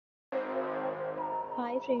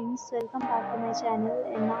Hi friends, welcome back to my channel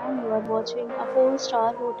and now you are watching a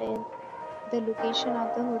 4-star hotel. The location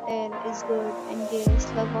of the hotel is good and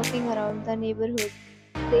guests love walking around the neighborhood.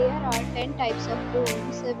 There are 10 types of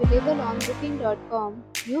rooms available on booking.com.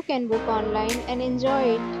 You can book online and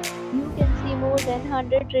enjoy it. You can see more than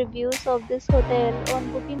 100 reviews of this hotel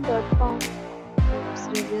on booking.com. Its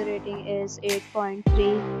review rating is 8.3,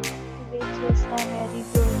 which is very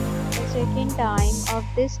good. The check-in time of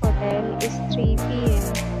this hotel is 3 p.m.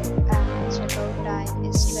 and the check-out time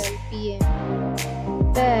is 12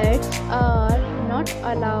 p.m. Pets are not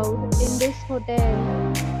allowed in this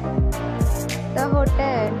hotel. The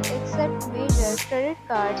hotel accepts major credit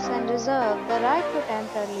cards and reserves the right to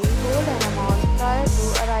temporarily hold an amount prior to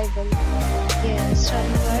arrival. Guests are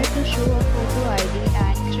required to show a photo ID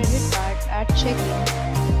and credit card at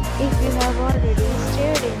check-in. If you have already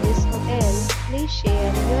stayed in this hotel, please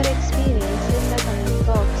share your experience in the comment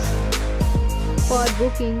box. For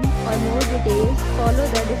booking or more details, follow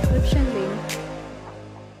the description link.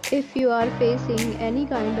 If you are facing any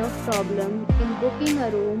kind of problem in booking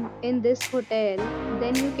a room in this hotel,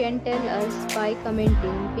 then you can tell us by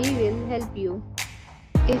commenting. We will help you.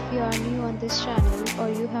 If you are new on this channel or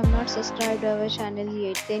you have not subscribed our channel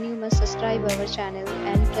yet, then you must subscribe our channel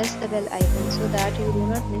and press the bell icon so that you do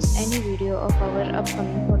not miss any video of our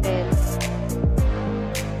upcoming hotel.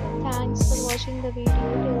 Thanks for watching the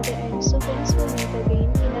video till the end. So friends, will meet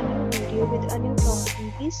again in a new video with a new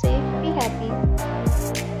property. Be safe, be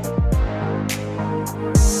happy.